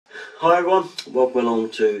Hi everyone, welcome along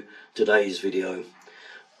to today's video.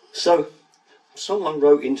 So, someone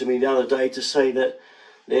wrote into me the other day to say that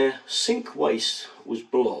their sink waste was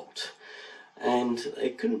blocked, and they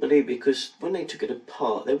couldn't believe it because when they took it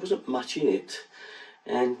apart there wasn't much in it,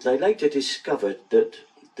 and they later discovered that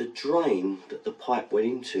the drain that the pipe went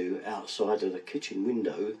into outside of the kitchen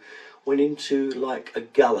window went into like a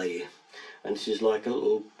gully, and this is like a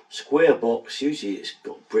little square box. Usually it's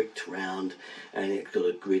got bricked round and it's got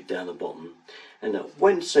a grid down the bottom, and that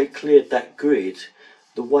once they cleared that grid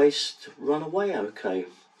the waste ran away okay.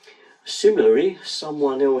 Similarly,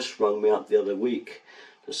 someone else rang me up the other week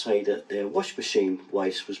to say that their wash machine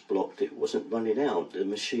waste was blocked. It wasn't running out, the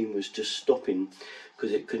machine was just stopping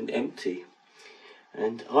because it couldn't empty.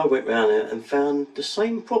 And I went round there and found the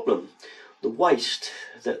same problem. The waste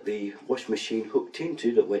that the wash machine hooked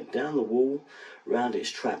into, that went down the wall, round its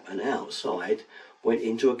trap and outside, went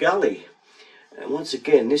into a gully. And once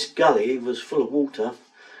again this gully was full of water,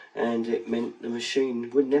 and it meant the machine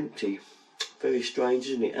wouldn't empty. Very strange,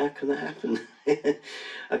 isn't it? How can that happen?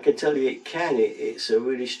 I can tell you it can. It's a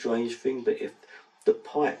really strange thing, but if the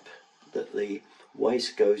pipe that the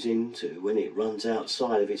waste goes into, when it runs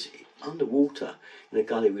outside, if it's underwater in a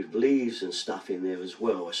gully with leaves and stuff in there as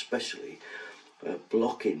well, especially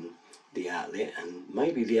blocking the outlet, and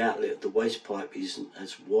maybe the outlet of the waste pipe isn't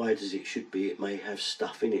as wide as it should be, it may have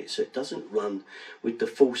stuff in it, so it doesn't run with the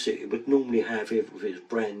force it would normally have if it was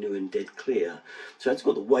brand new and dead clear. So it's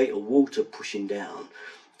got the weight of water pushing down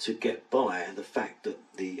to get by the fact that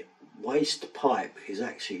the waste pipe is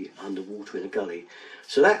actually underwater in a gully.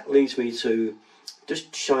 So that leads me to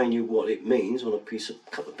just showing you what it means on a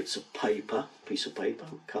couple of bits of paper,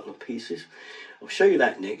 a couple of pieces. I'll show you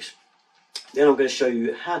that next. Then I'm going to show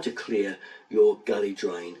you how to clear your gully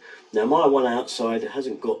drain. Now my one outside, it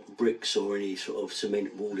hasn't got bricks or any sort of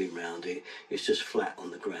cement walling around it, it's just flat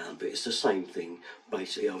on the ground, but it's the same thing.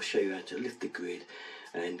 Basically I'll show you how to lift the grid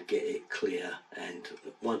and get it clear, and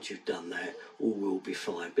once you've done that all will be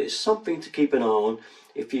fine. But it's something to keep an eye on.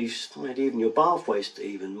 If you find even your bath waste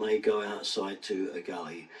even may go outside to a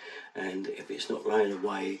gully, and if it's not running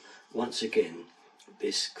away, once again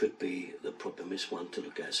this could be the problem, this one to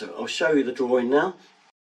look at. So I'll show you the drawing now.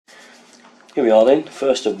 Here we are then,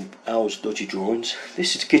 first of Al's dodgy drawings.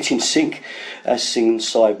 This is the kitchen sink as seen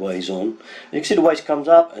sideways on. You can see the waste comes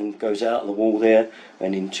up and goes out of the wall there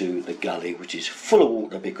and into the gully, which is full of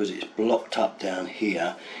water because it's blocked up down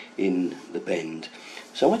here in the bend.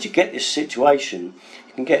 So once you get this situation,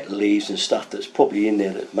 you can get leaves and stuff that's probably in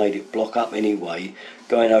there that made it block up anyway,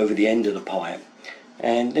 going over the end of the pipe.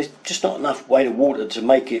 And there's just not enough weight of water to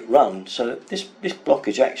make it run, so this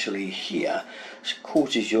blockage actually here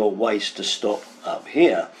causes your waste to stop up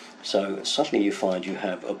here, so suddenly you find you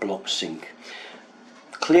have a blocked sink.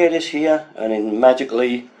 Clear this here and then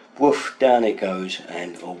magically woof, down it goes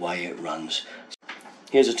and away it runs.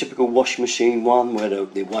 Here's a typical wash machine one where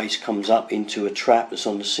the waste comes up into a trap that's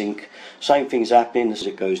on the sink. Same thing's happening as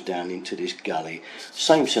it goes down into this gully.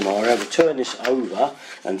 Same scenario. We'll turn this over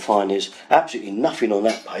and find there's absolutely nothing on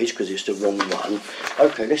that page because it's the wrong one.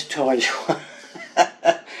 Okay, let's try this one.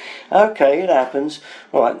 Okay, it happens.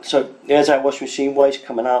 Alright, so there's our wash machine waste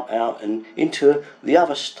coming out and into the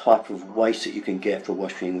other type of waste that you can get for a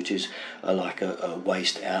wash machine, which is like a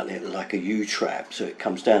waste outlet, like a U-trap. So it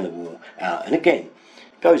comes down the wall, out, and again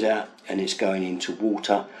goes out and it's going into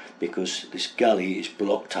water because this gully is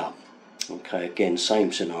blocked up. Okay, again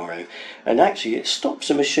same scenario, and actually it stops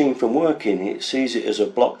the machine from working. It sees it as a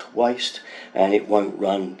blocked waste and it won't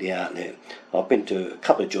run the outlet. I've been to a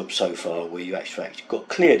couple of jobs so far where you actually got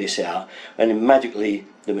to clear this out and then magically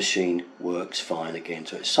the machine works fine again,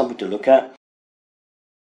 so it's something to look at.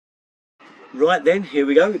 Right then, here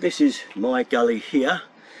we go. This is my gully here.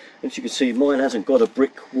 As you can see, mine hasn't got a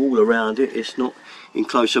brick wall around it, it's not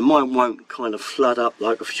enclosed, so mine won't kind of flood up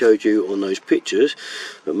like I've showed you on those pictures,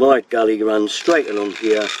 but my gully runs straight along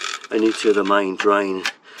here and into the main drain,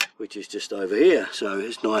 which is just over here, so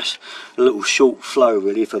it's nice, a little short flow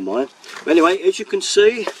really for mine. But anyway, as you can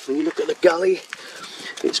see, when you look at the gully,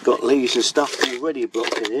 it's got leaves and stuff already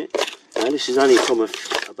blocking it. Now this is only from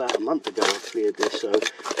about a month ago I cleared this, so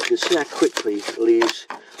you can see how quickly leaves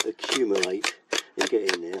accumulate and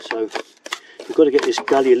get in there. So you've got to get this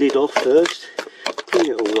gully lid off first,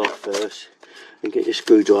 clean it all off first, and get your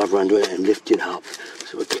screwdriver under it and lift it up.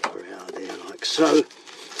 So we'll get her out of there like so.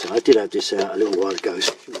 So I did have this out a little while ago,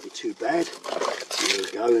 so it shouldn't be too bad. There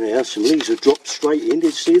we go. Now some leaves have dropped straight in. Did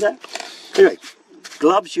you see that? Anyway,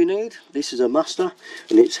 gloves you need. This is a muster,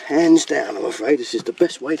 and it's hands down. I'm afraid this is the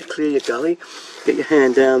best way to clear your gully. Get your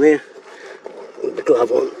hand down there, put the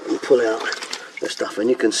glove on, and pull out the stuff, and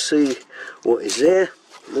you can see what is there.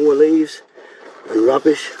 more leaves and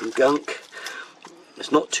rubbish and gunk.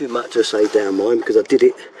 It's not too much to say down mine because I did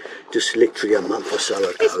it just literally a month or so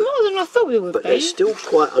ago. It's more than I thought it would but be. There's still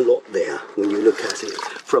quite a lot there when you look at it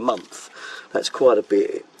for a month. That's quite a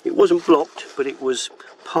bit. It wasn't blocked, but it was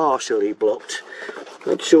partially blocked.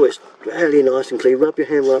 Make sure it's really nice and clean. Rub your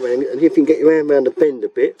hand right around it, and if you can get your hand around the bend a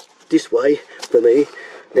bit, this way for me,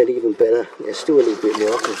 then even better. There's still a little bit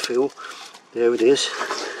more I can feel. There it is.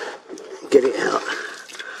 Get it out.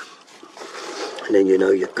 And then you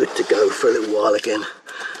know you're good to go for a little while again.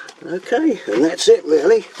 Okay, and that's it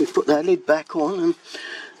really. We put that lid back on and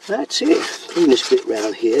that's it. Clean this bit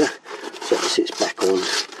round here so it sits back on.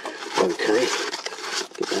 Okay,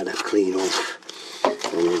 get that clean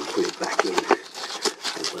off and then put it back in.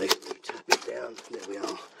 And we tap it down. There we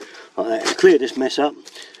are. Like that. Clear this mess up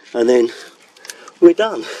and then we're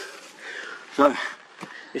done. So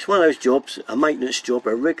it's one of those jobs, a maintenance job,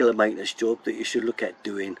 a regular maintenance job that you should look at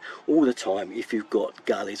doing all the time if you've got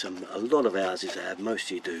gullies, and a lot of houses have, most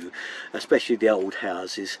of you do, especially the old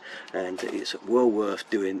houses, and it's well worth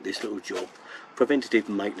doing this little job. Preventative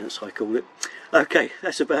maintenance I call it. Okay,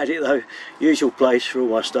 that's about it though. Usual place for all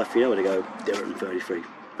my stuff, you know where to go, Derrick 33.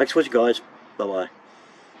 Thanks for watching guys, bye bye.